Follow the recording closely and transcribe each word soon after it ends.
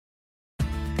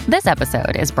This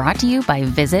episode is brought to you by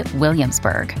Visit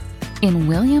Williamsburg. In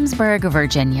Williamsburg,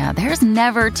 Virginia, there's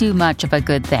never too much of a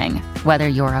good thing. Whether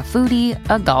you're a foodie,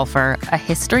 a golfer, a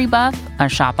history buff, a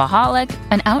shopaholic,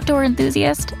 an outdoor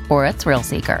enthusiast, or a thrill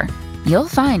seeker, you'll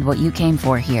find what you came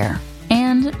for here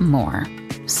and more.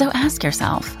 So ask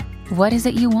yourself, what is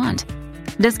it you want?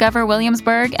 Discover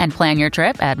Williamsburg and plan your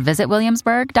trip at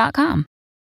visitwilliamsburg.com.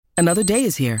 Another day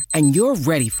is here, and you're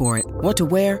ready for it. What to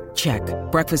wear? Check.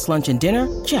 Breakfast, lunch, and dinner?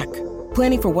 Check.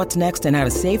 Planning for what's next and how to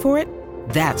save for it?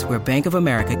 That's where Bank of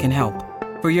America can help.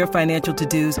 For your financial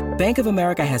to-dos, Bank of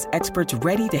America has experts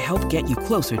ready to help get you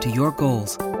closer to your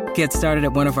goals. Get started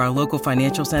at one of our local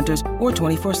financial centers or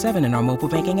 24/7 in our mobile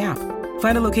banking app.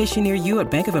 Find a location near you at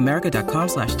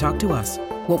bankofamerica.com/talktous.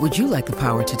 What would you like the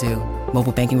power to do?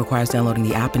 Mobile banking requires downloading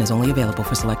the app and is only available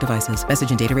for select devices.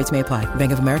 Message and data rates may apply.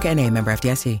 Bank of America N.A., member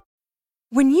FDIC.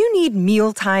 When you need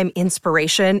mealtime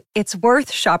inspiration, it's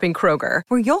worth shopping Kroger,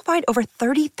 where you'll find over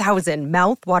 30,000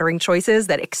 mouth-watering choices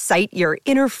that excite your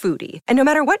inner foodie. And no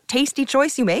matter what tasty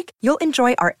choice you make, you'll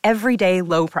enjoy our everyday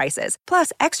low prices,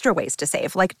 plus extra ways to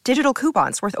save, like digital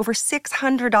coupons worth over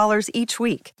 $600 each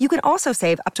week. You can also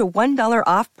save up to $1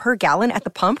 off per gallon at the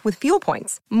pump with fuel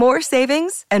points. More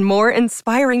savings and more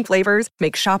inspiring flavors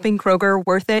make shopping Kroger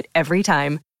worth it every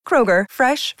time. Kroger,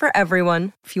 fresh for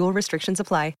everyone. Fuel restrictions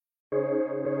apply.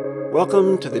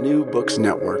 Welcome to the New Books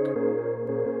Network.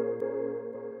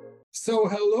 So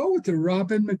hello to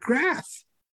Robyn McGrath.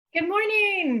 Good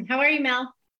morning. How are you,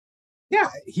 Mel? Yeah,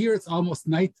 here it's almost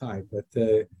nighttime, but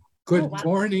good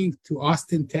morning to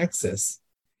Austin, Texas.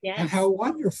 Yes. And how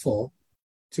wonderful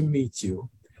to meet you.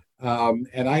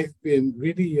 And I've been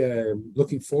really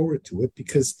looking forward to it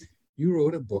because you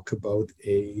wrote a book about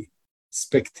a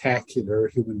spectacular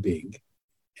human being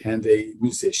and a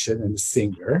musician and a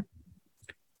singer.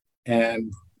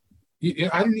 And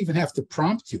I didn't even have to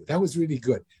prompt you. That was really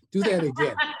good. Do that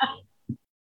again.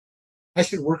 I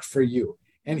should work for you.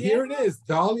 And here it is,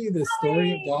 Dolly, the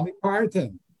story of Dolly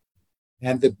Parton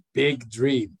and the big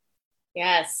dream.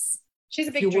 Yes, she's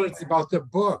a big dreamer. A few words about the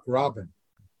book, Robyn.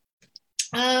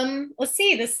 Let's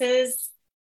see. This is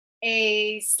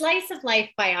a slice of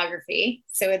life biography.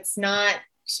 So it's not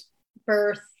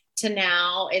birth to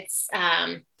now. It's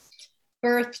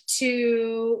birth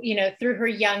to, through her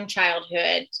young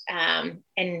childhood,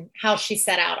 and how she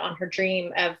set out on her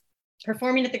dream of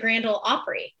performing at the Grand Ole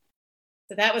Opry.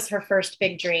 So that was her first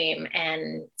big dream.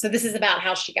 And so this is about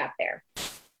how she got there.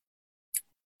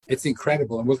 It's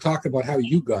incredible. And we'll talk about how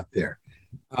you got there.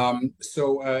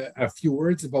 So a few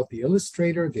words about the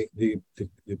illustrator. The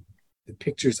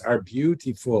pictures are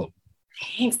beautiful.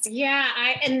 Thanks. Yeah.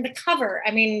 And the cover,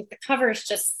 the cover is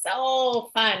just so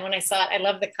fun. When I saw it, I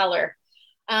love the color.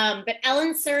 But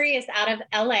Ellen Surrey is out of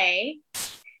LA,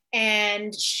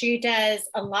 and she does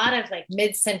a lot of like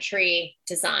mid-century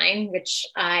design, which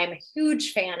I'm a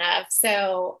huge fan of.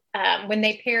 So when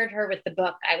they paired her with the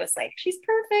book, I was like, she's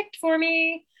perfect for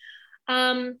me.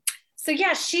 So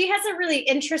yeah, she has a really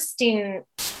interesting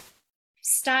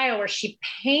style where she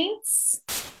paints.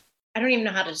 I don't even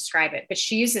know how to describe it, but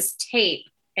she uses tape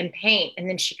and paint, and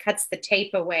then she cuts the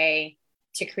tape away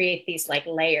to create these like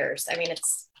layers.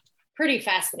 It's pretty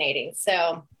fascinating.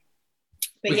 So,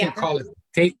 but we can call it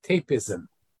tapeism.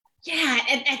 Yeah,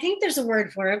 and I think there's a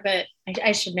word for it, but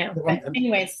I should know. But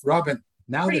anyways, Robyn,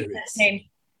 now there is.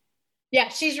 Yeah,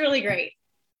 she's really great.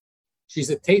 She's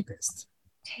a tapist.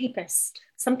 Tapist,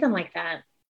 something like that.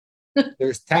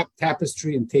 There's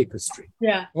tapestry and tapestry.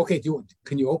 Yeah. Okay,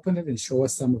 can you open it and show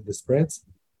us some of the spreads?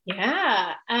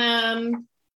 Yeah.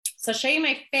 So I'll show you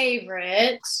my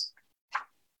favorite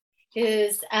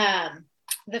is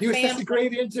You're such a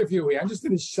great interviewee. I'm just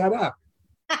going to shut up.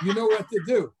 You know what to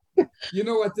do. You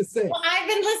know what to say. Well, I've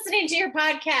been listening to your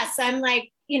podcast. So I'm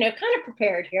like, kind of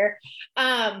prepared here.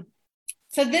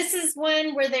 So this is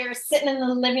one where they're sitting in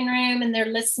the living room and they're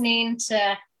listening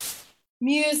to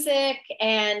music.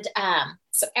 And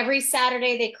so every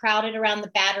Saturday they crowded around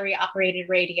the battery operated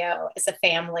radio as a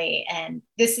family. And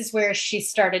this is where she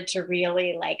started to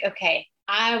really like, okay,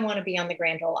 I want to be on the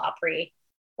Grand Ole Opry,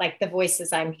 like the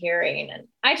voices I'm hearing. And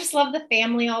I just love the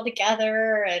family all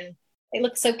together, and they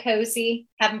look so cozy,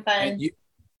 having fun.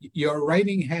 Your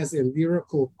writing has a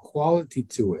lyrical quality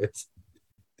to it.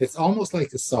 It's almost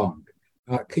like a song.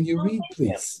 Can you read,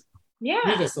 please? Yeah.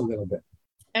 Read us a little bit.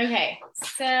 Okay.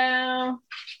 So,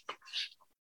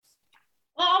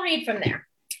 I'll read from there.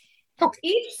 Okay.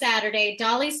 Each Saturday,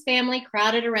 Dolly's family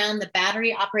crowded around the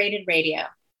battery-operated radio.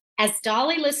 As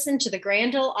Dolly listened to the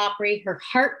Grand Ole Opry, her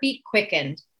heartbeat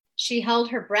quickened. She held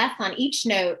her breath on each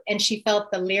note, and she felt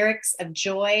the lyrics of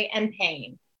joy and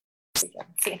pain.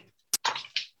 See.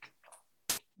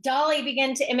 Dolly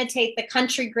began to imitate the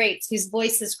country greats whose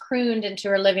voices crooned into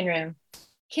her living room.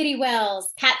 Kitty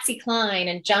Wells, Patsy Cline,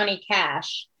 and Johnny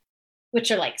Cash,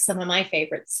 which are like some of my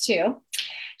favorites too.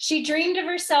 She dreamed of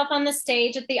herself on the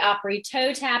stage at the Opry,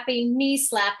 toe-tapping,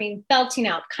 knee-slapping, belting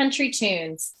out country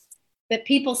tunes. But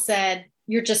people said,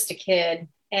 "You're just a kid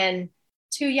and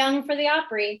too young for the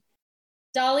Opry."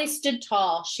 Dolly stood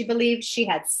tall. She believed she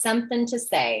had something to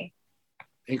say.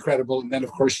 Incredible. And then,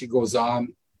 of course, she goes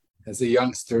on as a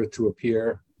youngster to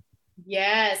appear.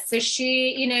 Yes. So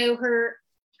she, her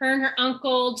and her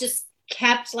uncle just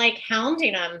kept like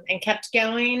hounding them and kept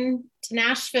going to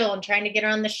Nashville and trying to get her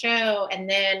on the show. And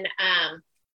then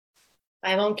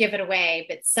I won't give it away,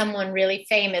 but someone really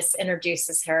famous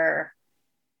introduces her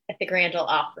at the Grand Ole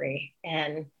Opry,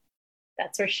 and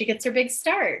that's where she gets her big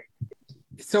start.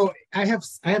 So I have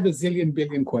a zillion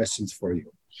billion questions for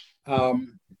you.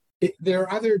 There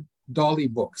are other Dolly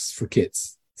books for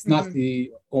kids. It's not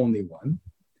the only one.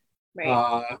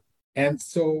 Right. And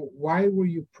so why were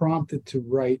you prompted to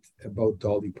write about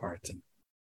Dolly Parton?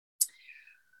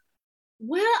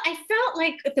 Well, I felt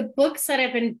like the books that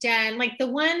have been done, like the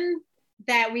one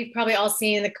that we've probably all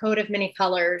seen, The Coat of Many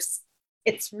Colors,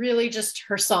 it's really just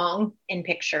her song in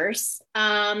pictures.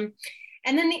 And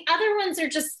then the other ones are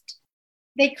just,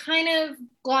 they kind of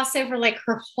gloss over like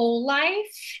her whole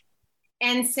life.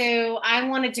 And so I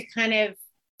wanted to kind of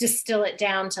distill it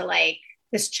down to like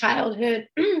this childhood,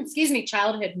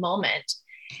 childhood moment.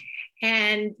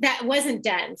 And that wasn't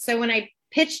done. So when I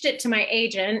pitched it to my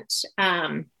agent,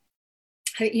 I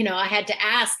had to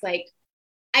ask, like,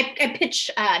 I pitch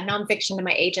nonfiction to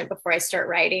my agent before I start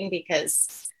writing,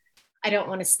 because I don't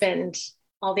want to spend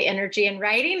all the energy in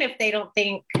writing if they don't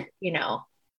think,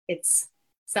 it's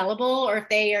sellable, or if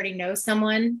they already know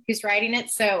someone who's writing it.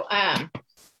 So,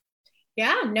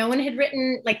 no one had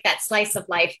written like that slice of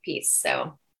life piece.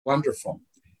 So wonderful.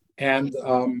 And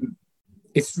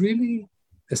it's really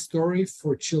a story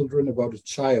for children about a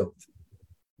child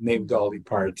named Dolly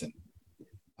Parton,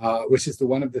 which is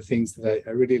one of the things that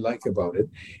I really like about it.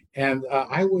 And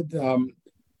I would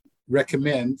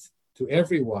recommend to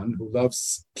everyone who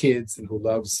loves kids and who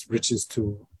loves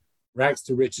rags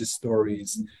to riches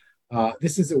stories.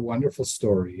 This is a wonderful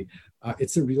story.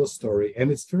 It's a real story,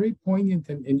 and it's very poignant,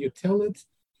 and you tell it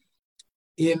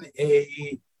in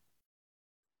a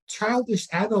childish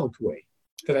adult way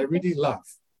that I really love.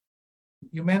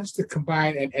 You managed to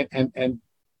combine, and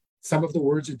some of the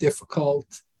words are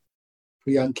difficult for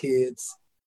young kids,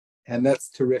 and that's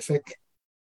terrific.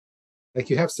 Like,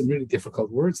 you have some really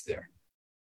difficult words there.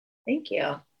 Thank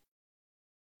you.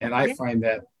 And I find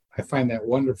that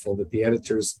wonderful that the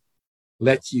editors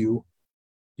let you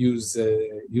use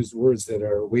words that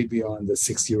are way beyond the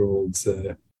 6-year-old's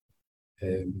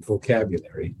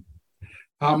vocabulary.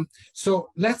 So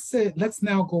let's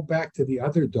now go back to the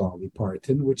other Dolly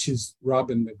Parton, which is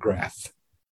Robyn McGrath.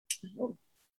 Oh.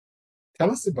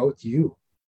 Tell us about you.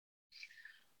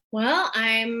 Well,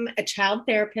 I'm a child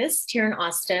therapist here in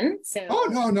Austin. So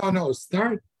no.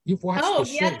 Start. You've watched the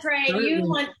show. That's right.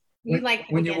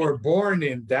 When you were born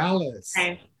in Dallas.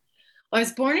 Well, I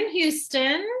was born in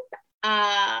Houston.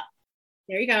 There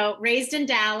you go. Raised in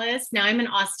Dallas. Now I'm in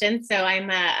Austin. So I'm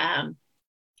a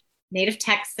native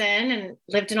Texan and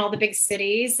lived in all the big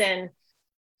cities. And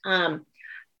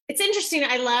it's interesting.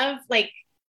 I love, like,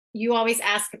 you always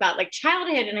ask about like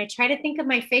childhood, and I try to think of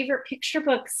my favorite picture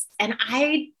books, and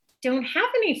I don't have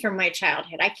any from my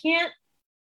childhood. I can't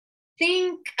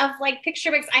think of like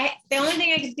picture books. The only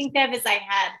thing I can think of is I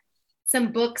had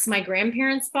some books my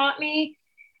grandparents bought me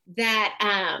that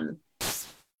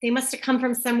they must have come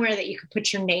from somewhere that you could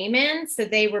put your name in. So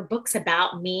they were books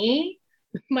about me,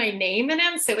 my name in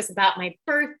them. So it was about my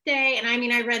birthday. And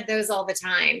I read those all the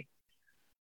time.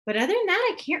 But other than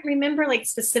that, I can't remember like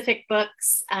specific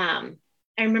books. I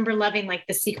remember loving like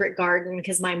The Secret Garden,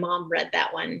 because my mom read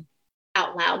that one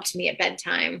out loud to me at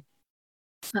bedtime.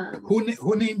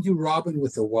 Who named you Robyn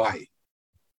with a Y?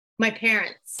 My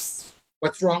parents.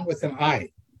 What's wrong with an I?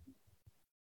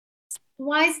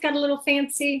 Y's got a little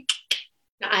fancy.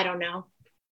 I don't know.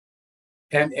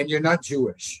 And you're not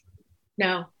Jewish?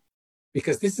 No.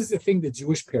 Because this is a thing that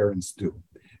Jewish parents do.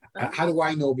 How do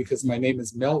I know? Because my name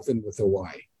is Melvin with a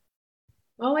Y.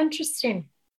 Oh, interesting.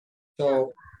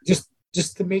 So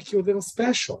just to make you a little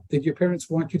special. Did your parents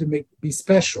want you to be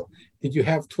special? Did you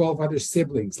have 12 other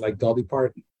siblings like Dolly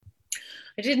Parton?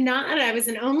 I did not. I was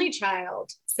an only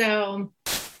child. So,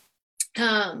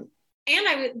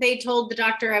 they told the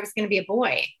doctor I was going to be a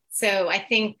boy. So I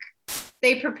think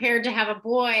they prepared to have a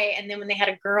boy. And then when they had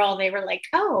a girl, they were like,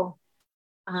 oh,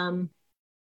 I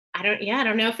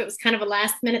don't know if it was kind of a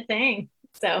last minute thing.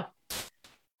 So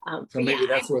So maybe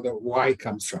that's where the Y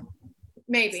comes from.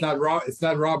 Maybe. It's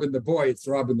not Robyn the boy, it's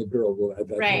Robyn the girl. We'll add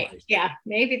that. Right. Yeah,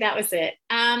 maybe that was it.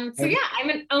 So yeah, I'm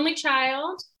an only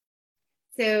child.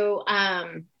 So,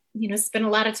 spent a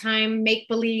lot of time make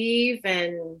believe,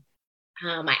 and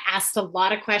I asked a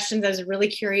lot of questions. I was a really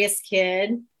curious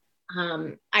kid.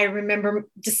 I remember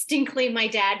distinctly my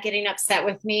dad getting upset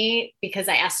with me because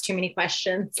I asked too many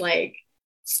questions, like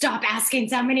stop asking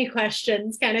so many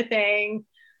questions kind of thing.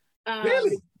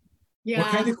 Really? Yeah.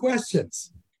 What kind of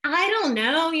questions? I don't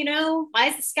know, why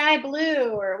is the sky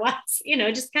blue, or what's,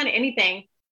 just kind of anything.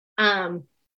 I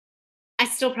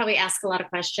still probably ask a lot of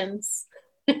questions.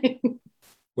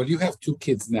 Well, you have 2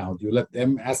 kids now. Do you let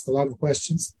them ask a lot of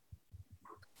questions?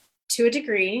 To a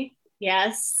degree,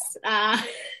 yes.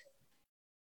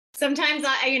 Sometimes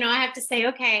I have to say,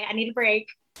 okay, I need a break.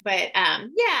 But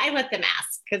I let them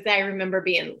ask, because I remember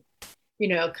being,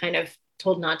 kind of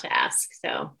told not to ask.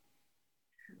 So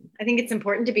I think it's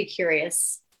important to be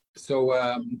curious.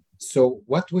 So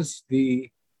what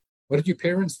did your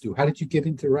parents do? How did you get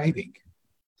into writing?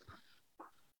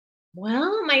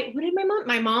 Well, my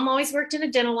mom always worked in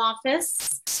a dental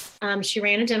office. She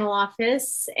ran a dental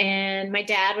office, and my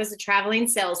dad was a traveling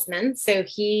salesman. So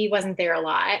he wasn't there a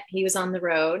lot. He was on the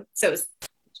road. So it was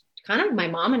kind of my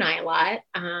mom and I a lot.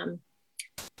 And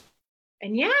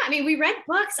yeah, we read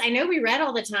books. I know we read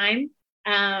all the time.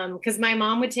 Because my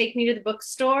mom would take me to the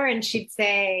bookstore, and she'd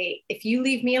say, if you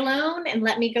leave me alone and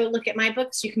let me go look at my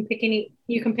books, you can pick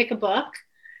a book.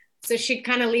 So she'd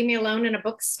kind of leave me alone in a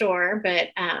bookstore, but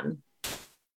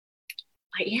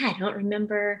yeah, I don't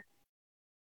remember.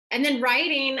 And then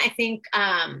writing, I think,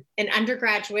 in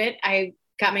undergraduate, I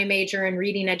got my major in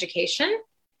reading education.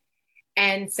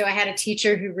 And so I had a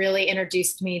teacher who really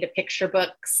introduced me to picture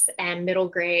books and middle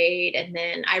grade. And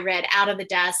then I read Out of the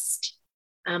Dust.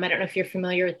 I don't know if you're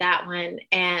familiar with that one.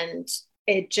 And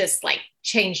it just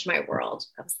changed my world.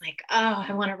 I was like, oh,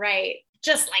 I want to write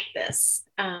just like this.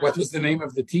 What was the name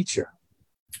of the teacher?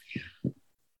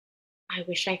 I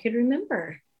wish I could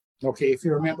remember. Okay, if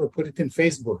you remember, put it in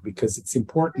Facebook, because it's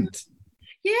important.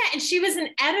 Yeah, and she was an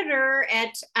editor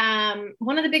at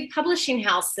one of the big publishing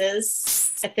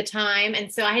houses at the time.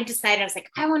 And so I had decided, I was like,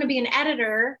 I want to be an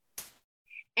editor.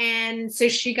 And so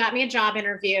she got me a job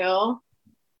interview.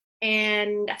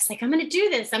 And I was like, I'm going to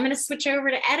do this. I'm going to switch over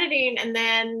to editing. And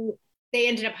then they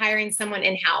ended up hiring someone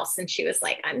in-house. And she was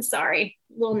like, I'm sorry,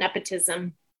 a little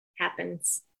nepotism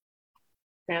happens.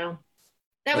 So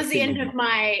that was the end of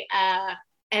my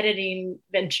editing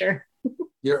venture.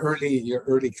 Your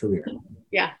early career.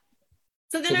 Yeah.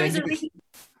 So then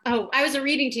I was a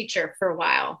reading teacher for a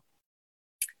while.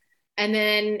 And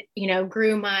then,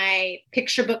 grew my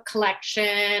picture book collection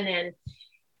and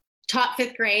taught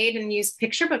 5th grade and used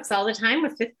picture books all the time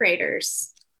with 5th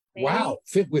graders. Wow.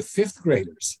 With 5th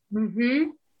graders. Mm-hmm.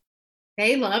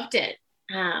 They loved it.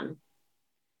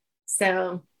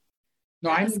 So. No,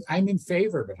 I'm in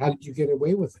favor, but how did you get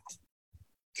away with it?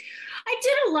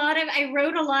 I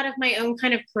wrote a lot of my own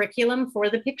kind of curriculum for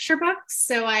the picture books.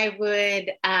 So I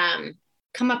would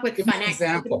come up with Give me an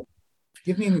example.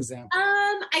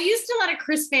 I used a lot of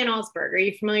Chris Van Allsburg. Are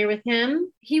you familiar with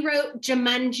him? He wrote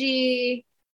Jumanji.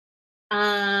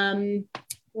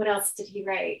 What else did he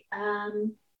write?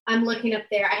 I'm looking up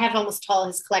there. I have almost all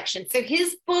his collection. So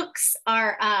his books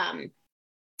are,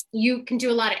 you can do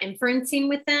a lot of inferencing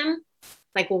with them.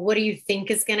 Like, well, what do you think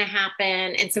is going to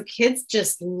happen? And so kids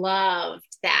just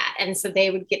loved that. And so they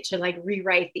would get to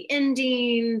rewrite the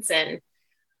endings and,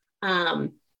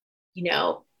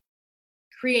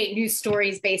 create new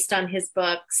stories based on his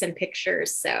books and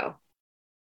pictures. So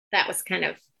that was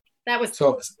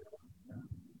so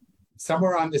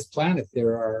somewhere on this planet,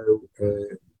 there are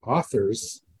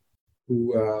authors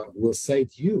who will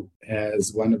cite you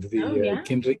as one of the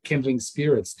kindling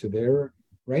spirits to their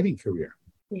writing career.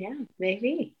 Yeah,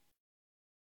 maybe.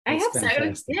 That's I hope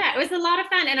fantastic. so. It was a lot of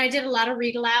fun. And I did a lot of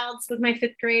read alouds with my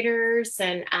 5th graders.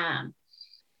 And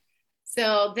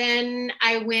so then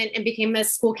I went and became a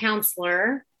school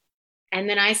counselor. And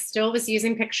then I still was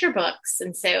using picture books.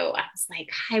 And so I was like,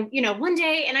 one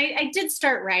day, and I did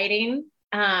start writing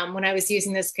when I was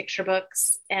using those picture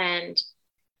books.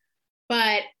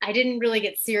 But I didn't really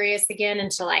get serious again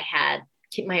until I had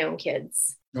my own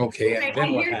kids. Okay, and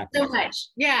then what happened? So much.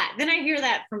 Yeah, then I hear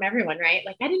that from everyone, right?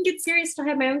 Like, I didn't get serious till I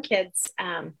had my own kids.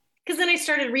 Because then I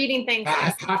started reading things.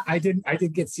 I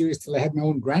didn't get serious till I had my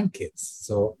own grandkids.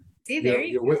 So see, there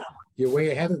you go. You're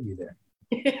way ahead of me there.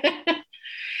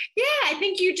 Yeah, I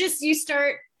think you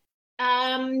start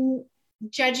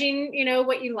judging,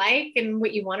 what you like and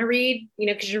what you want to read,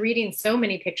 because you're reading so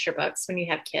many picture books when you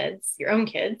have kids, your own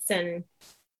kids. And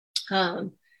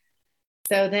so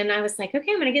So then I was like,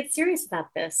 okay, I'm going to get serious about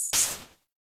this.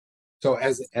 So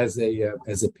as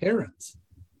a parent,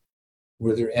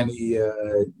 were there any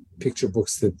picture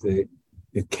books that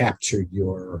captured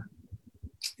your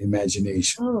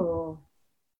imagination? Oh,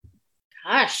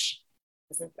 gosh.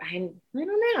 I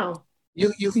don't know.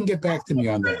 You can get back to me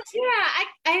on that. Yeah,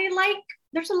 I like,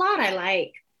 there's a lot I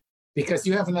like. Because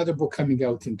you have another book coming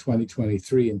out in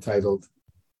 2023 entitled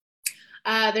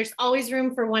There's Always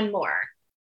Room for One More.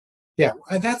 Yeah,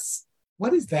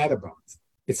 what is that about?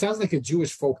 It sounds like a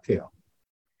Jewish folktale.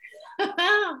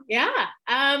 Yeah.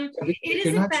 It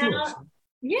is about Jewish.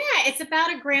 Yeah, it's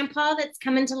about a grandpa that's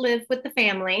coming to live with the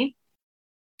family,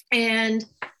 and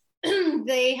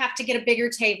they have to get a bigger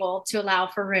table to allow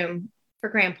for room for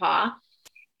grandpa.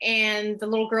 And the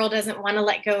little girl doesn't want to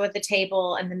let go of the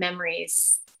table and the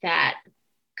memories that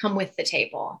come with the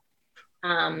table.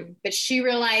 But she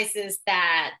realizes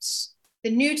that the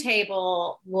new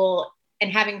table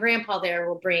and having grandpa there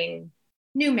will bring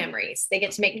new memories. They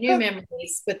get to make new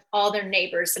memories with all their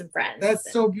neighbors and friends.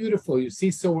 That's so beautiful. You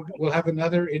see, so we'll have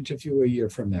another interview a year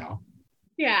from now.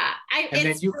 Yeah. And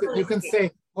then you can say,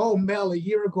 oh, Mel, a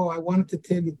year ago, I wanted to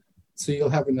tell you. So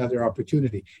you'll have another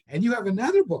opportunity. And you have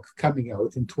another book coming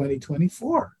out in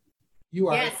 2024. You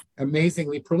are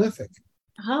amazingly prolific.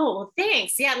 Oh, well,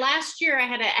 thanks. Yeah. Last year I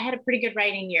had a pretty good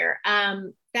writing year.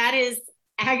 That is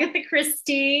Agatha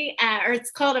Christie, or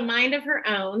it's called A Mind of Her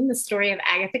Own, the story of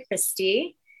Agatha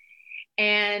Christie.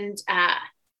 And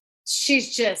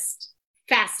she's just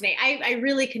fascinating. I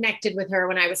really connected with her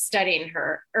when I was studying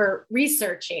her or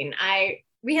researching.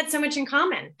 We had so much in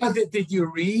common. Did you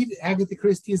read Agatha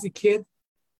Christie as a kid?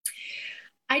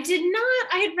 I did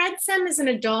not. I had read some as an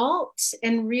adult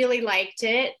and really liked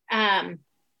it. I've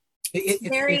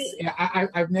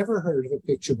never heard of a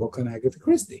picture book on Agatha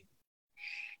Christie.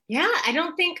 Yeah, I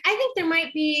think there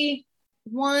might be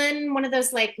one of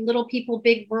those like Little People,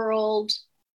 Big World.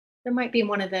 There might be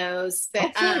one of those. But,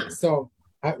 okay, so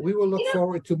we will look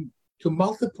forward to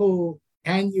multiple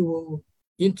annual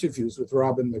interviews with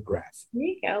Robyn McGrath. There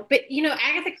you go. But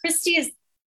Agatha Christie is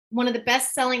one of the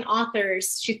best-selling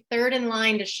authors. She's third in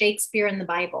line to Shakespeare and the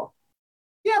Bible.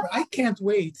 Yeah, but I can't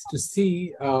wait to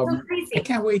see. I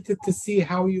can't wait to see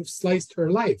how you've sliced her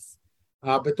life.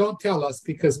 But don't tell us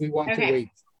because we want to wait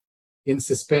in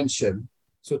suspension.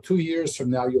 So 2 years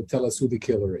from now, you'll tell us who the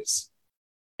killer is.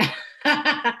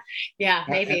 Yeah,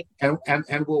 maybe.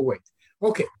 And we'll wait.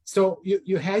 Okay, so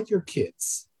you had your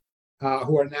kids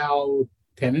who are now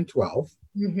 10 and 12.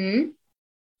 Mm-hmm.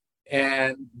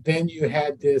 And then you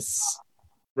had this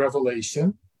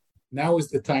revelation. Now is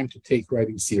the time to take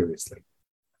writing seriously.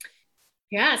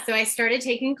 Yeah, so I started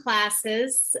taking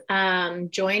classes,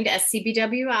 joined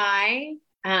SCBWI.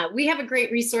 We have a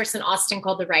great resource in Austin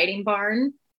called the Writing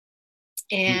Barn.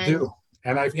 And you do.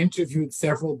 And I've interviewed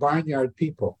several barnyard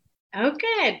people. Oh,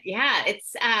 good. Yeah,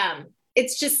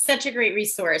 it's just such a great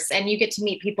resource, and you get to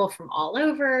meet people from all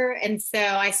over. And so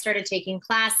I started taking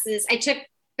classes. I took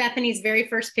Bethany's very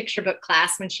first picture book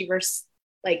class when she first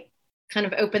kind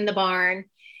of opened the barn,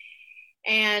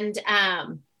 and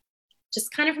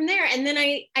just kind of from there. And then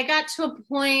I got to a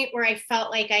point where I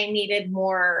felt like I needed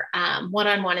more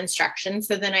one-on-one instruction.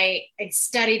 So then I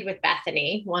studied with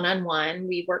Bethany one-on-one.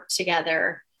 We worked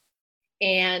together,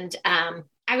 and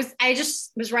I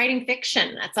just was writing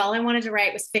fiction. That's all I wanted to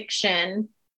write was fiction.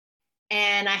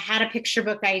 And I had a picture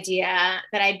book idea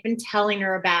that I'd been telling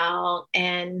her about.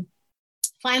 And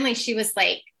finally she was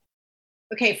like,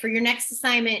 okay, for your next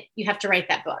assignment, you have to write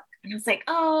that book. And I was like,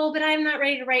 oh, but I'm not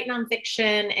ready to write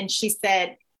nonfiction. And she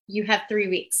said, you have 3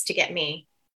 weeks to get me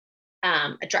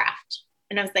a draft.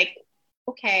 And I was like,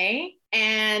 okay.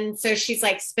 And so she's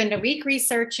like, spend a week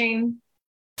researching,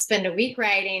 spend a week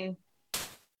writing,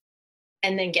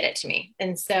 and then get it to me.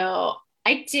 And so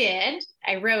I did.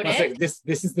 I wrote it. Like, this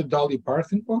is the Dolly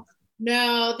Parton book?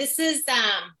 No, this is,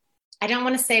 I don't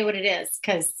want to say what it is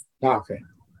because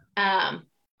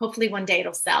hopefully one day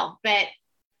it'll sell. But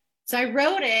so I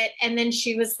wrote it, and then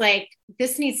she was like,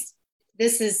 this needs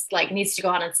to go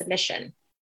out on submission. And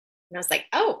I was like,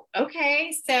 oh,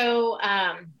 okay. So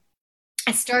I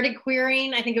started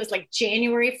querying, I think it was like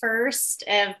January 1st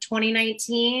of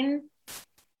 2019.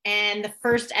 And the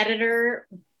first editor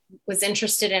was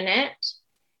interested in it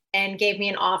and gave me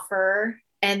an offer.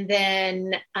 And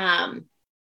then I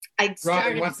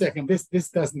started. Robyn, 1 second. This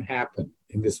doesn't happen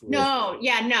in this world.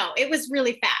 No, it was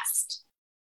really fast.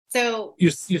 So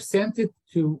you sent it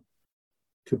to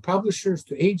publishers,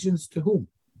 to agents, to whom?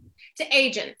 To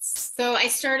agents. So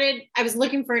I was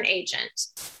looking for an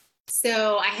agent.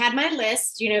 So I had my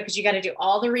list, because you got to do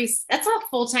all the that's a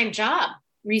full-time job,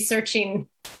 researching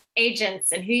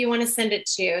agents and who you want to send it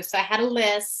to. So I had a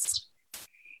list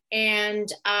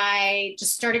and I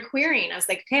just started querying. I was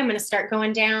like, okay, I'm going to start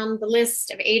going down the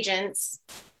list of agents.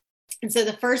 And so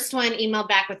the first one emailed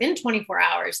back within 24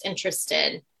 hours,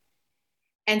 interested.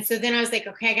 And so then I was like,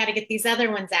 okay, I got to get these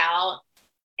other ones out.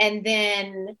 And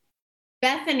then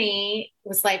Bethany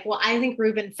was like, well, I think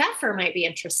Robyn Pfeffer might be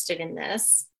interested in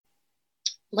this.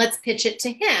 Let's pitch it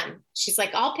to him. She's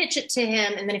like, I'll pitch it to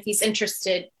him. And then if he's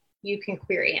interested, you can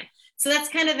query him. So that's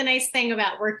kind of the nice thing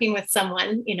about working with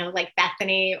someone, you know, like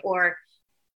Bethany, or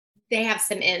they have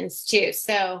some ins too.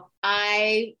 So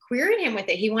I queried him with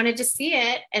it. He wanted to see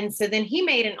it. And so then he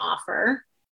made an offer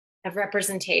of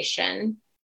representation.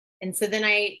 And so then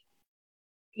I,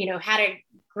 you know, had a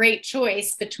great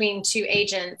choice between two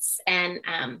agents and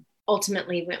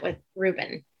ultimately went with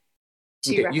Robyn.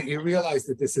 Okay, you realize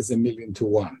that this is 1,000,000 to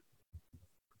 1,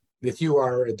 that you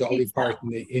are a Dolly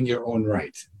Parton in your own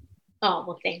right. Oh,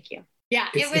 well, thank you. Yeah,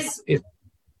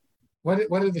 What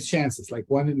are the chances? Like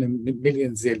 1 in a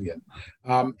million zillion.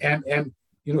 And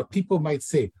you know, people might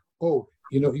say, oh,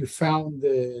 you know, you found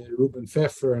Robyn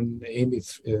Pfeffer and Amy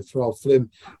Thrall Flynn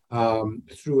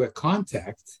through a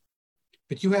contact,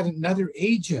 but you had another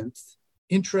agent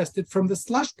interested from the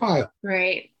slush pile.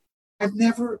 Right.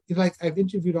 I've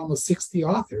interviewed almost 60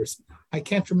 authors. I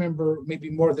can't remember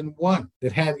maybe more than one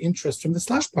that had interest from the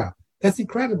slush pile. That's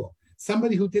incredible.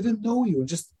 Somebody who didn't know you and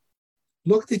just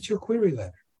looked at your query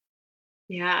letter.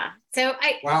 Yeah. So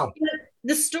wow. You know,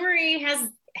 the story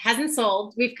hasn't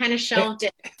sold. We've kind of shelved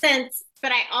it since,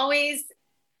 but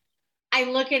I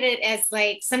look at it as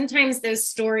like sometimes those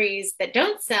stories that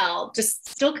don't sell just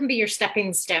still can be your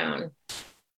stepping stone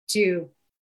to,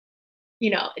 you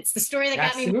know, it's the story that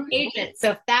got me an agent.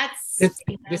 So if that's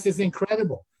this is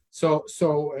incredible. So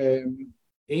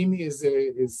Amy is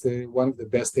one of the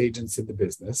best agents in the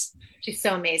business. She's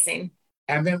so amazing.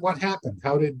 And then what happened?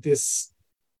 How did this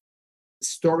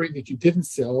story that you didn't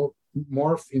sell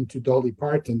morph into Dolly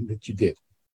Parton that you did?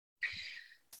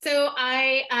 So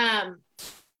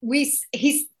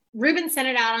Robyn sent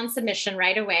it out on submission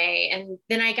right away. And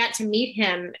then I got to meet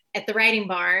him at the writing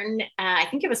barn. I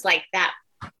think it was like that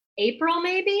April,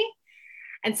 maybe.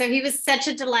 And so he was such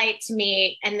a delight to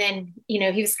meet. And then, you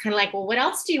know, he was kind of like, well, what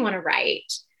else do you want to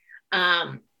write?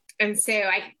 And so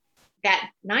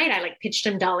that night I pitched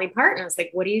him Dolly Parton. I was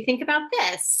like, what do you think about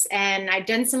this? And I'd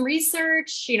done some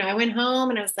research, you know, I went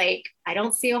home and I was like, I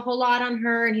don't see a whole lot on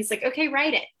her. And he's like, okay,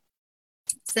 write it.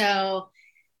 So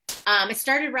I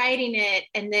started writing it.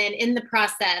 And then in the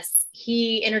process,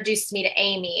 he introduced me to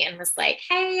Amy and was like,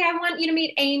 hey, I want you to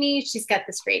meet Amy. She's got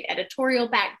this great editorial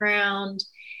background.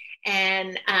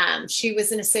 And she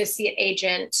was an associate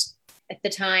agent at the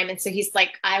time. And so he's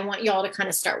like, I want y'all to kind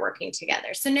of start working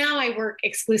together. So now I work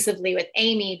exclusively with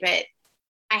Amy, but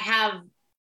I have,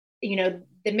 you know,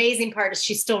 the amazing part is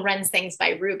she still runs things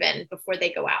by Robyn before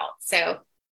they go out. So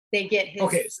they get his.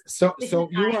 Okay. So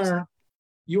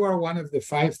you are one of the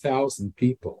 5,000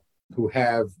 people who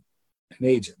have an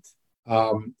agent.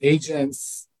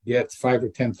 Agents get 5,000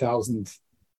 or 10,000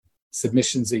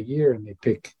 submissions a year and they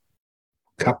pick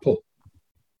a couple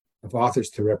of authors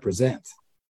to represent.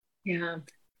 Yeah.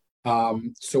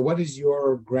 So what is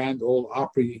your grand ole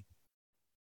opry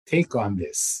take on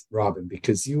this, Robyn?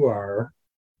 Because you are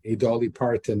a Dolly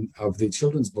Parton of the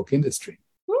children's book industry.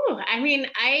 Ooh, I mean,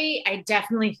 I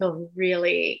definitely feel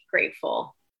really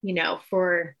grateful, you know,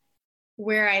 for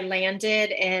where I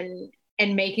landed and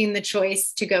making the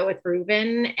choice to go with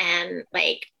Robyn. And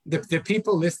like the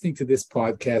people listening to this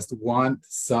podcast want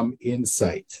some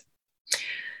insight.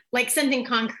 Like something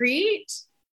concrete.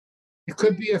 It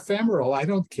could be ephemeral. I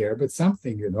don't care, but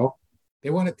something, you know, they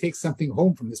want to take something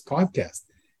home from this podcast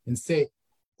and say,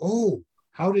 oh,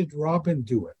 how did Robyn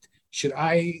do it? Should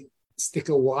I stick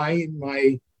a Y in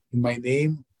my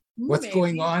name? What's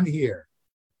going on here?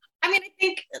 I mean, I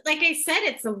think, like I said,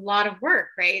 it's a lot of work,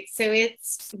 right? So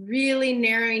it's really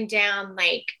narrowing down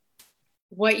like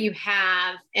what you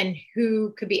have and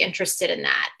who could be interested in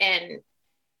that. And,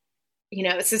 you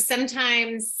know, so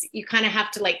sometimes you kind of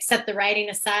have to like set the writing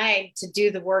aside to do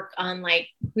the work on like,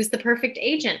 who's the perfect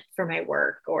agent for my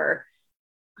work, or,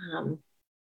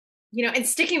 you know, and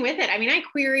sticking with it. I mean, I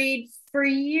queried for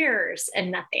years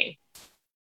and nothing,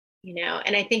 you know,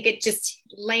 and I think it just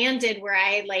landed where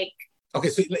I like. Okay,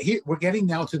 so here we're getting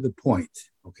now to the point.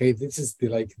 Okay, this is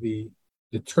the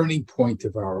turning point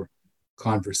of our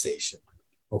conversation.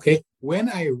 Okay, when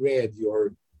I read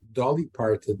your Dolly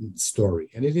Parton story,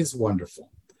 and it is wonderful,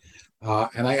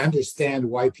 and I understand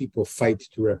why people fight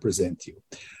to represent you.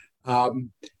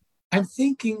 I'm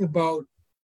thinking about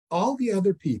all the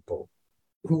other people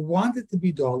who wanted to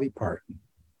be Dolly Parton,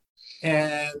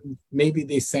 And maybe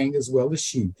they sang as well as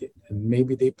she did. And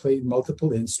maybe they played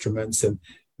multiple instruments and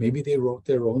maybe they wrote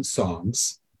their own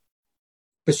songs.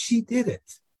 But she did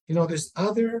it. There's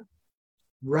other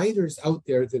writers out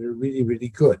there that are really, really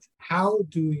good. How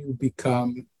do you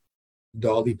become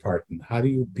Dolly Parton? How do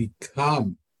you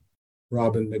become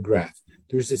Robyn McGrath?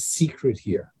 There's a secret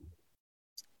here.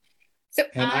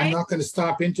 I'm not going to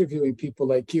stop interviewing people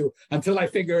like you until I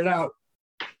figure it out.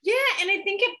 Yeah, and I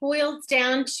think it boils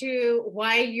down to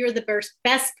why you're the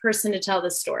best person to tell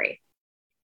the story,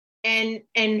 and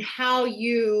how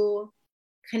you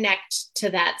connect to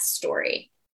that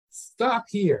story. Stop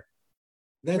here.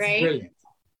 That's right? Brilliant.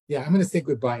 Yeah, I'm going to say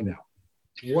goodbye now.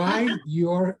 Why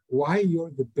you're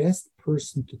the best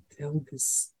person to tell this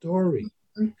story?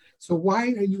 Mm-hmm. So why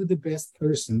are you the best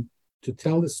person to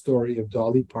tell the story of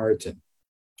Dolly Parton?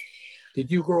 Did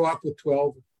you grow up with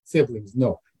 12 siblings?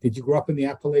 No. Did you grow up in the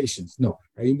Appalachians? No.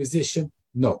 Are you a musician?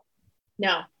 No.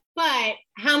 No. But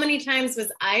how many times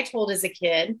was I told as a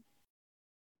kid,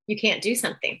 you can't do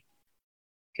something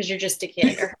because you're just a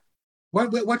kid? When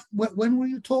were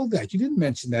you told that? You didn't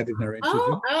mention that in our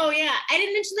interview. Oh yeah. I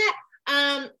didn't mention that.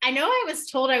 I know I was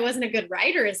told I wasn't a good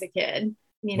writer as a kid,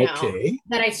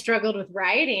 that I struggled with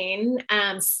writing.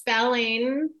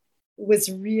 Spelling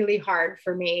was really hard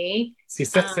for me. See,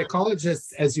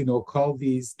 psychologists, as you know, call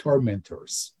these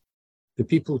tormentors. The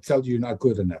people who tell you you're not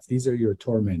good enough. These are your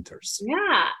tormentors.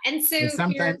 Yeah. And so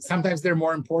sometimes they're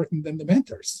more important than the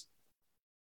mentors.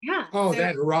 Yeah. Oh,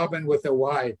 that Robyn with a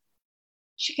Y.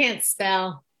 She can't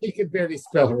spell. She could barely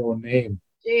spell her own name.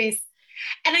 Jeez.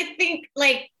 And I think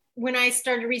when I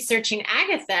started researching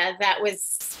Agatha,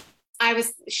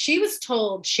 she was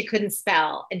told she couldn't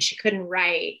spell and she couldn't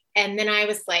write. And then I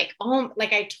was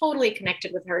I totally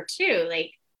connected with her too.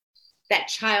 That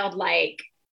childlike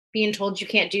being told you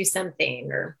can't do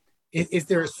something. Or is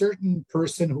there a certain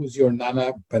person who's your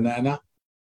Nana Banana?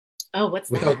 Oh, what's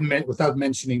that? Without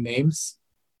mentioning names.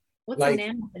 What's a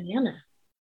Nana Banana?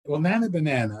 Well, Nana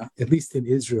Banana, at least in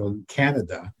Israel and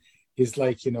Canada, is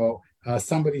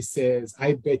somebody says,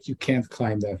 I bet you can't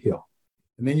climb that hill.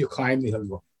 And then you climb the hill and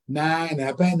go,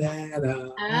 Nana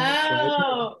Banana.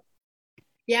 Oh.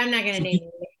 Yeah, I'm not going to name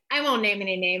any. I won't name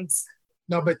any names.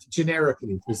 No, but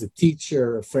generically, it was a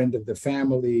teacher, a friend of the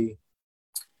family.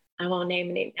 I won't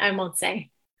name any. I won't say.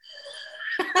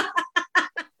 Probably,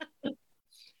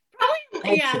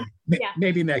 okay. Yeah.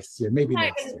 Maybe next year. Maybe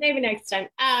next time.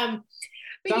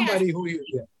 Somebody who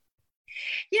you.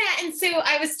 Yeah, and so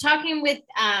I was talking with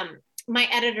my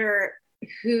editor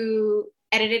who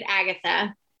edited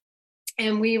Agatha,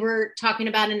 and we were talking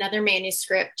about another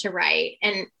manuscript to write.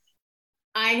 And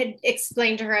I had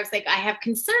explained to her, I was like, I have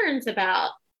concerns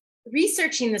about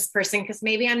researching this person because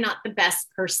maybe I'm not the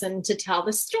best person to tell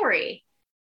the story.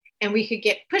 And we could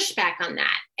get pushback on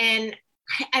that. And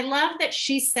I love that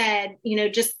she said,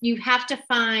 just you have to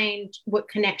find what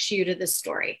connects you to the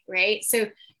story, right? So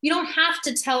you don't have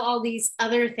to tell all these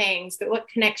other things, but what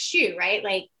connects you,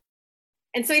 right?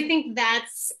 And so I think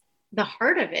that's the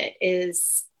heart of it,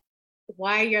 is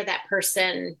why you're that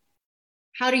person.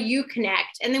 How do you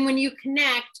connect? And then when you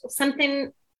connect,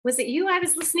 was it you? I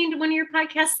was listening to one of your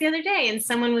podcasts the other day and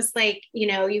someone was like, you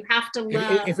have to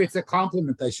love. If it's a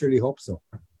compliment, I surely hope so.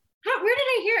 Where did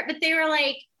I hear it? But they were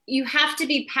like, you have to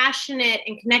be passionate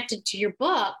and connected to your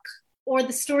book or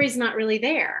the story's not really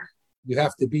there. You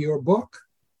have to be your book.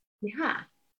 Yeah.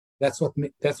 That's what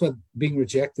being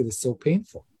rejected is so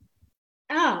painful.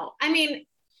 Oh, I mean,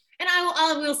 and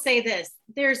I will say this,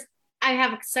 I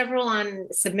have several on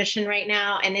submission right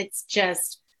now, and it's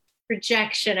just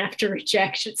rejection after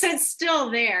rejection. So it's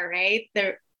still there, right?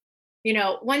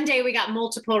 One day we got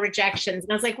multiple rejections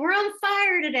and I was like, we're on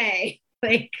fire today.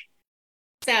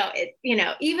 So it,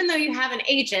 even though you have an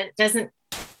agent doesn't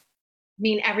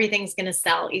mean everything's going to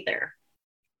sell either.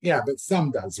 Yeah, but some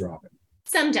does, Robyn.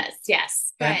 Some does,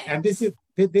 yes. And this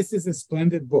is a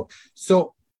splendid book.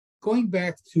 So going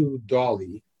back to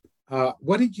Dolly,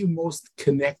 what did you most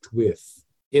connect with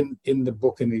in the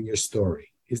book and in your story?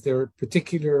 Is there a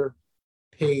particular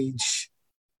page?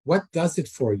 What does it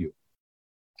for you?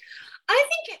 I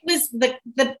think it was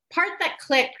the part that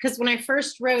clicked, because when I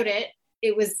first wrote it,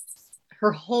 it was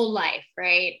her whole life,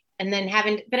 right? And then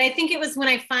but I think it was when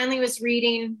I finally was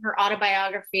reading her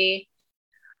autobiography,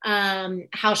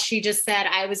 how she just said,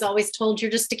 I was always told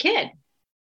you're just a kid.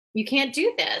 You can't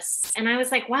do this. And I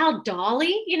was like, wow,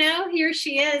 Dolly, here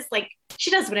she is.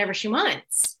 She does whatever she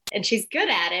wants and she's good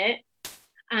at it.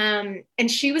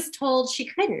 And she was told she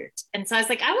couldn't. And so I was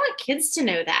like, I want kids to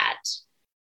know that,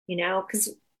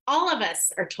 because all of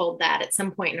us are told that at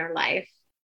some point in our life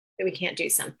that we can't do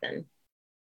something.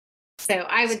 So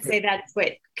I would say that's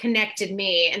what connected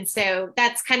me. And so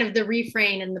that's kind of the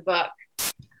refrain in the book,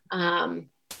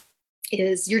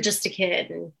 is you're just a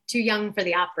kid and too young for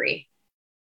the Opry.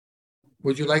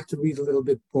 Would you like to read a little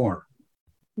bit more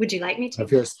Would you like me to?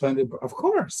 of your splendid book? Of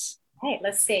course. Hey,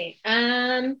 let's see.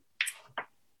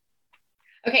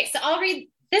 Okay, so I'll read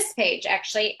this page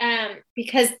actually,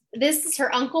 because this is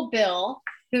her Uncle Bill,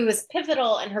 who was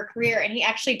pivotal in her career, and he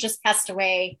actually just passed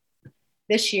away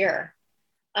this year.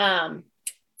 So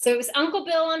it was Uncle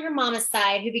Bill on her mama's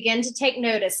side who began to take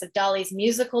notice of Dolly's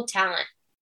musical talent.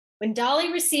 When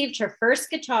Dolly received her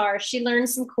first guitar, she learned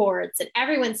some chords, and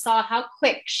everyone saw how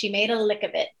quick she made a lick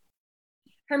of it.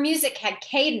 Her music had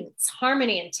cadence,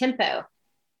 harmony, and tempo,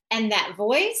 and that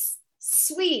voice,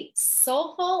 sweet,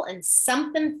 soulful, and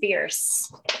something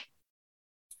fierce.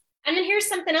 And then here's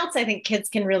something else I think kids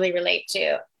can really relate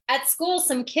to. At school,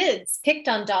 some kids picked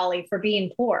on Dolly for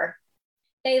being poor.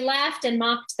 They laughed and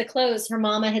mocked the clothes her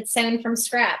mama had sewn from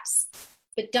scraps.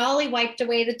 But Dolly wiped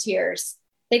away the tears.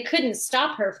 They couldn't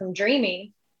stop her from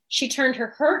dreaming. She turned her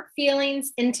hurt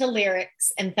feelings into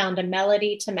lyrics and found a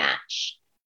melody to match.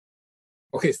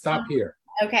 Okay, stop here.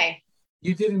 Okay.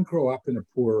 You didn't grow up in a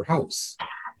poor house.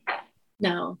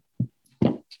 No.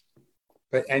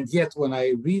 And yet when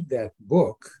I read that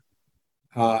book,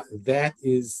 that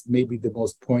is maybe the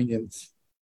most poignant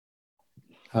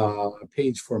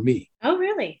page for me. Oh,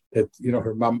 really? That,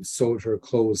 her mom sewed her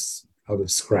clothes out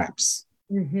of scraps.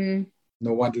 Mm-hmm.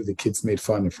 No wonder the kids made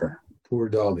fun of her. Poor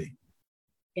Dolly.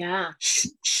 Yeah.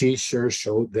 She sure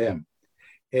showed them.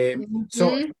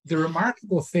 So the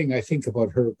remarkable thing I think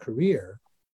about her career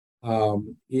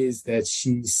is that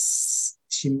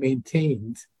she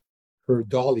maintained her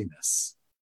dolliness.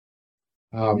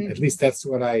 At least that's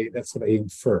what I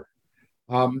infer.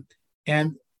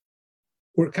 And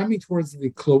we're coming towards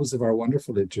the close of our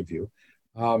wonderful interview.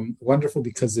 Wonderful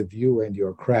because of you and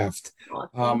your craft.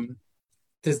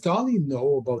 Does Dolly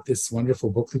know about this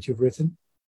wonderful book that you've written?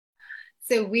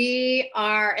 So we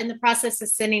are in the process of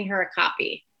sending her a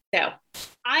copy. So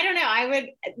I don't know.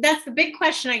 That's the big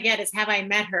question I get is, have I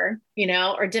met her,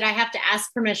 or did I have to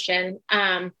ask permission?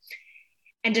 And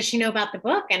does she know about the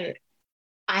book? And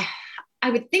I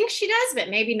would think she does, but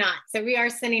maybe not. So we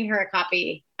are sending her a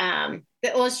copy. The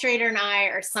illustrator and I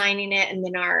are signing it. And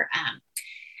then our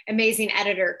amazing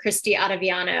editor, Christy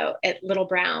Ottaviano at Little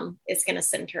Brown, is going to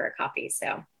send her a copy.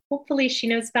 So hopefully she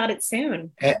knows about it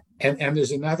soon. And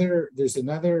there's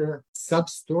another sub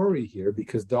story here,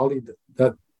 because Dolly,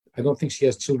 I don't think she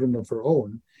has children of her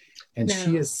own, and no.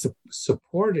 She has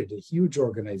supported a huge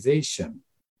organization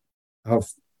of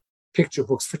picture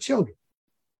books for children.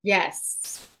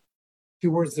 Yes. A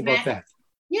few words about that.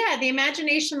 Yeah, the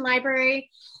Imagination Library.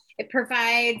 It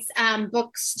provides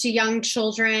books to young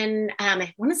children.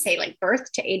 I want to say like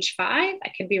birth to age 5. I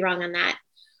could be wrong on that.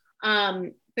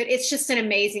 But it's just an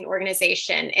amazing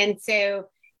organization. And so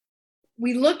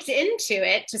we looked into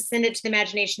it to send it to the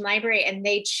Imagination Library, and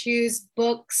they choose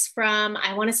books from,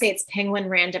 I want to say it's Penguin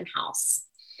Random House.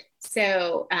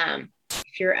 So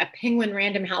if you're a Penguin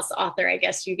Random House author, I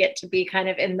guess you get to be kind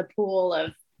of in the pool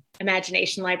of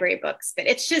Imagination Library books. But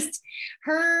it's just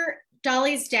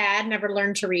Dolly's dad never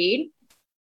learned to read.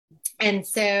 And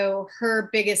so her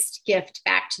biggest gift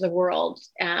back to the world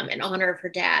in honor of her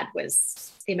dad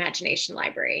was the Imagination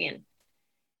Library,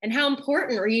 and how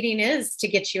important reading is to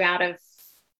get you out of,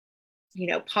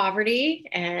 poverty,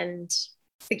 and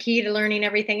the key to learning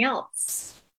everything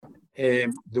else.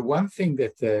 The one thing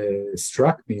that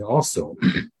struck me also,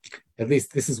 at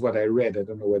least this is what I read, I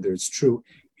don't know whether it's true,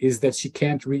 is that she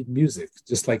can't read music,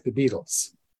 just like the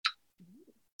Beatles.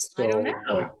 So, I don't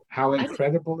know. How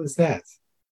incredible is that?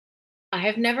 I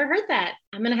have never heard that.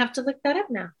 I'm going to have to look that up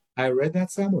now. I read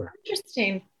that somewhere.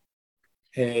 Interesting.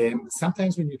 And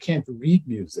sometimes when you can't read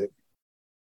music,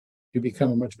 you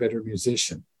become a much better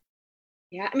musician.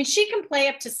 Yeah. I mean, she can play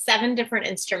up to 7 different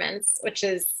instruments, which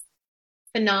is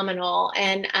phenomenal.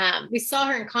 And we saw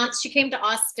her in concert. She came to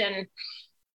Austin,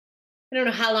 I don't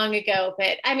know how long ago,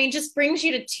 but I mean, just brings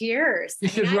you to tears. You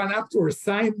should run up to her,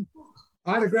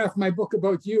 autograph my book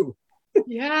about you.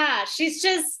 Yeah. She's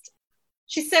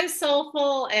so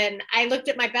soulful. And I looked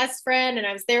at my best friend, and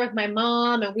I was there with my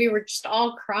mom, and we were just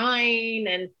all crying,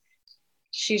 and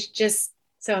she's just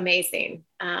so amazing.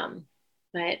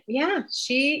 But yeah,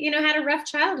 she, had a rough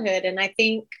childhood. And I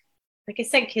think, like I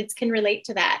said, kids can relate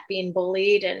to that, being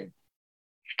bullied. And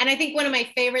I think one of my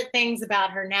favorite things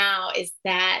about her now is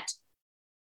that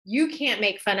you can't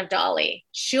make fun of Dolly.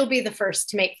 She'll be the first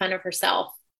to make fun of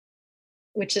herself,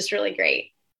 which is really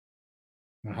great.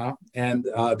 And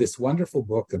this wonderful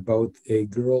book about a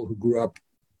girl who grew up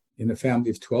in a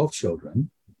family of 12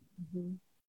 children,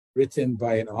 written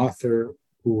by an author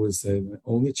who was an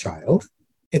only child.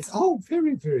 It's all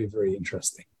very, very, very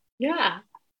interesting. Yeah.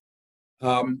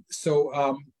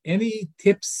 So any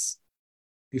tips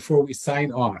before we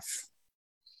sign off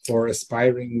for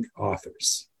aspiring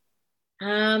authors?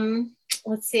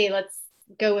 Let's see. Let's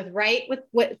go with write with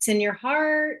what's in your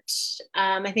heart.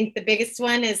 I think the biggest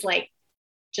one is like,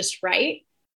 just write,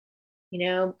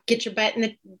 get your butt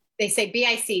in they say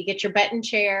BIC, get your butt in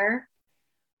chair.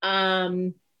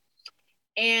 And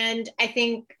I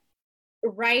think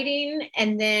writing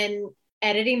and then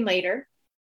editing later,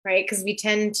 right? Because we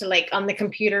tend to, like, on the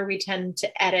computer, we tend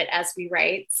to edit as we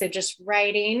write. So just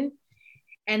writing.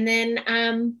 And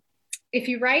then if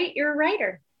you write, you're a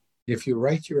writer. If you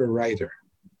write, you're a writer.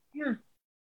 Yeah.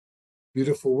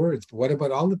 Beautiful words. But what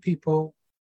about all the people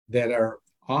that are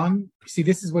see,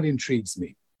 this is what intrigues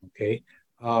me. Okay.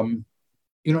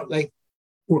 Like,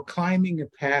 we're climbing a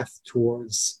path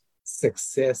towards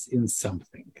success in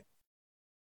something.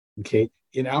 Okay.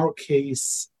 In our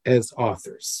case, as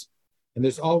authors, and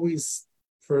there's always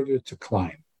further to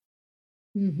climb.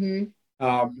 Mm-hmm.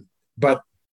 But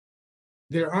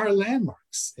there are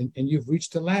landmarks, and you've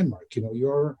reached a landmark.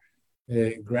 Your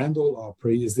Grand Ole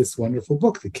Opry is this wonderful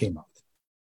book that came out.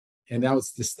 And now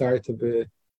it's the start of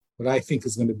what I think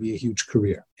is going to be a huge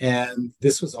career. And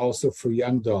this was also for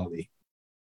young Dolly.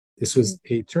 This was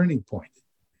a turning point.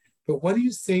 But what do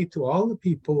you say to all the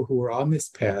people who are on this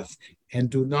path and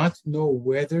do not know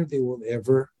whether they will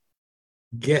ever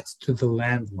get to the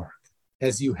landmark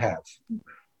as you have?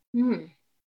 Mm.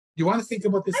 You want to think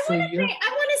about this for a year? I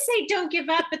want to say don't give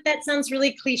up, but that sounds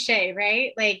really cliche,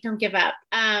 right? Like, don't give up.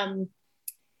 I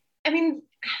mean,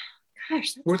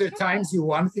 gosh. Were there times you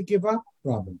wanted to give up,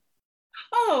 Robyn?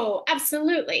 Oh,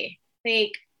 absolutely.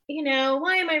 Like,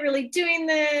 why am I really doing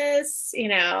this?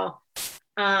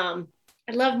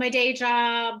 I love my day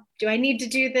job. Do I need to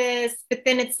do this? But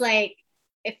then it's like,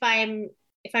 if I'm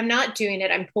not doing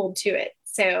it, I'm pulled to it.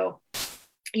 So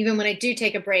even when I do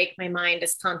take a break, my mind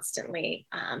is constantly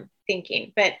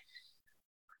thinking. But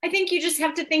I think you just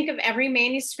have to think of every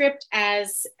manuscript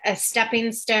as a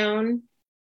stepping stone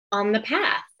on the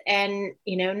path. And,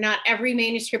 not every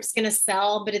manuscript's going to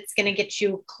sell, but it's going to get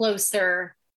you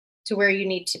closer to where you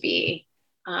need to be.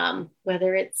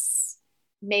 Whether it's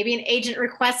maybe an agent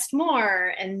requests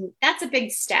more, and that's a big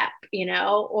step,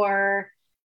 or.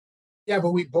 Yeah,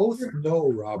 but we both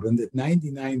know, Robyn, that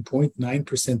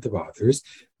 99.9% of authors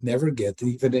never get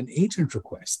even an agent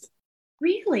request.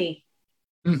 Really?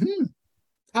 Mm-hmm.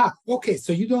 Okay.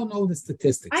 So you don't know the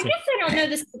statistics. I guess I don't know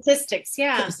the statistics.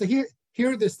 Yeah. So here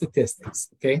are the statistics.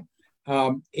 Okay.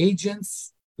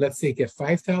 Agents, let's say, get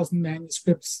 5,000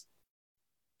 manuscripts.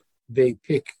 They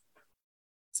pick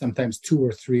sometimes 2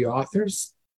 or 3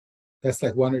 authors. That's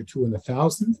like 1 or 2 in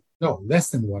 1,000. No, less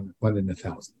than one in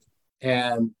 1,000.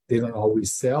 And they don't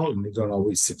always sell, and they don't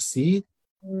always succeed.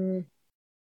 Mm.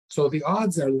 So the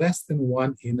odds are less than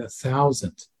 1 in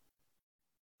 1,000.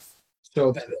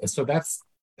 So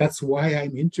that's why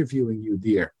I'm interviewing you,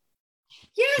 dear.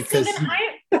 Yeah. Because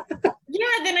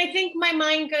then I think my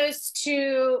mind goes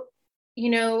to,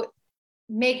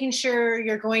 making sure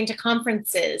you're going to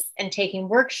conferences and taking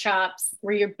workshops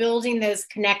where you're building those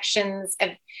connections of,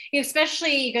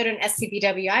 especially you go to an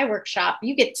SCBWI workshop,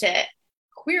 you get to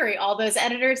query all those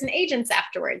editors and agents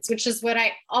afterwards, which is what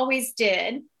I always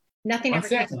did. Nothing ever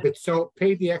came. But so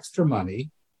pay the extra money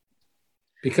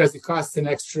because it costs an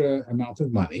extra amount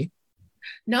of money.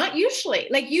 Not usually.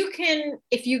 Like, you can,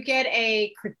 if you get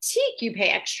a critique, you pay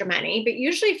extra money. But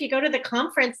usually if you go to the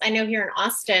conference, I know here in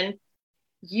Austin,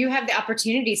 you have the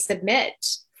opportunity to submit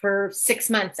for 6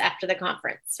 months after the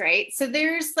conference, right? So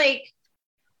there's like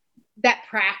that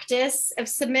practice of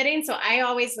submitting. So I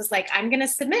always was like, I'm going to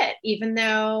submit, even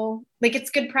though like it's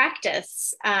good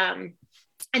practice. And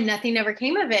nothing ever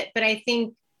came of it. But I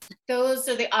think those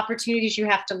are the opportunities you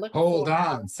have to look for. Hold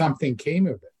on. Something came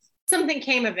of it. Something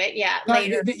came of it, yeah. No,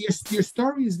 later. Your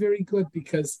story is very good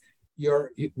because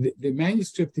the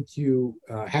manuscript that you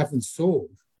haven't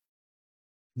sold,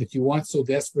 that you want so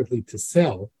desperately to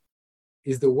sell,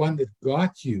 is the one that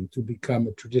got you to become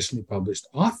a traditionally published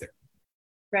author.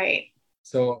 Right.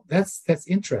 So that's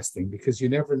interesting because you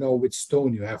never know which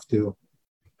stone you have to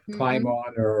climb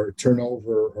on or turn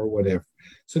over or whatever.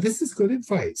 So this is good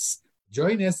advice.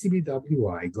 Join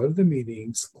SCBWI, go to the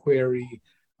meetings, query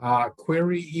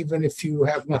even if you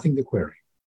have nothing to query.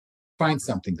 Find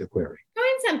something to query.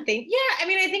 Find something. Yeah. I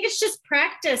mean, I think it's just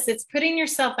practice. It's putting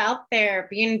yourself out there,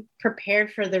 being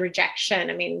prepared for the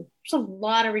rejection. I mean, there's a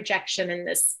lot of rejection in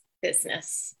this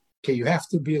business. Okay, you have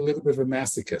to be a little bit of a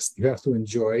masochist. You have to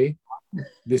enjoy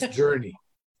this journey.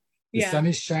 The sun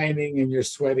is shining and you're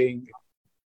sweating.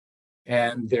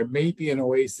 And there may be an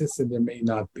oasis and there may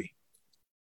not be.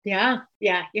 Yeah.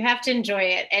 Yeah. You have to enjoy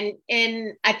it.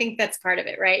 And I think that's part of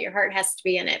it, right? Your heart has to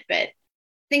be in it, but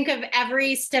think of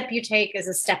every step you take as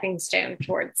a stepping stone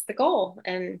towards the goal,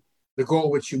 and the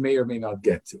goal which you may or may not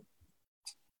get to.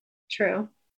 True.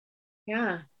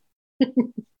 Yeah.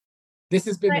 This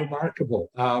has been remarkable.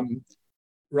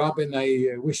 Robyn,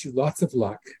 I wish you lots of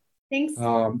luck. Thanks.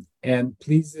 And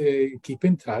please keep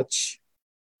in touch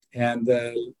and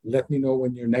let me know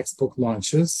when your next book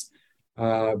launches,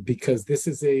 because this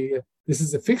is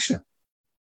a fiction.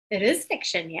 It is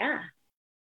fiction, yeah.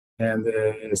 And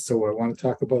so I want to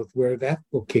talk about where that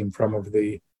book came from, of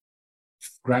the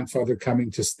grandfather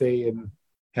coming to stay and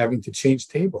having to change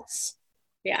tables.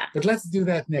 Yeah. But let's do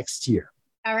that next year.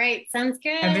 All right. Sounds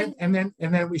good. And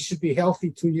then we should be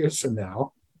healthy 2 years from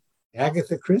now.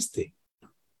 Agatha Christie.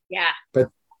 Yeah. But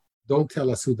don't tell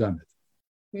us who done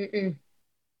it. Mm-mm.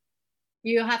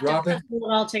 You have Robyn, to put it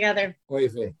all together. Oy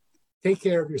vey. Take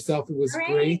care of yourself. It was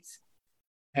great.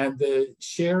 And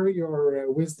share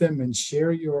your wisdom and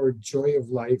share your joy of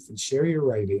life and share your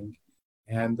writing.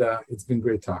 And it's been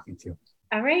great talking to you.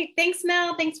 All right. Thanks,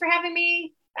 Mel. Thanks for having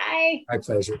me. Bye. My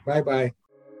pleasure. Bye-bye.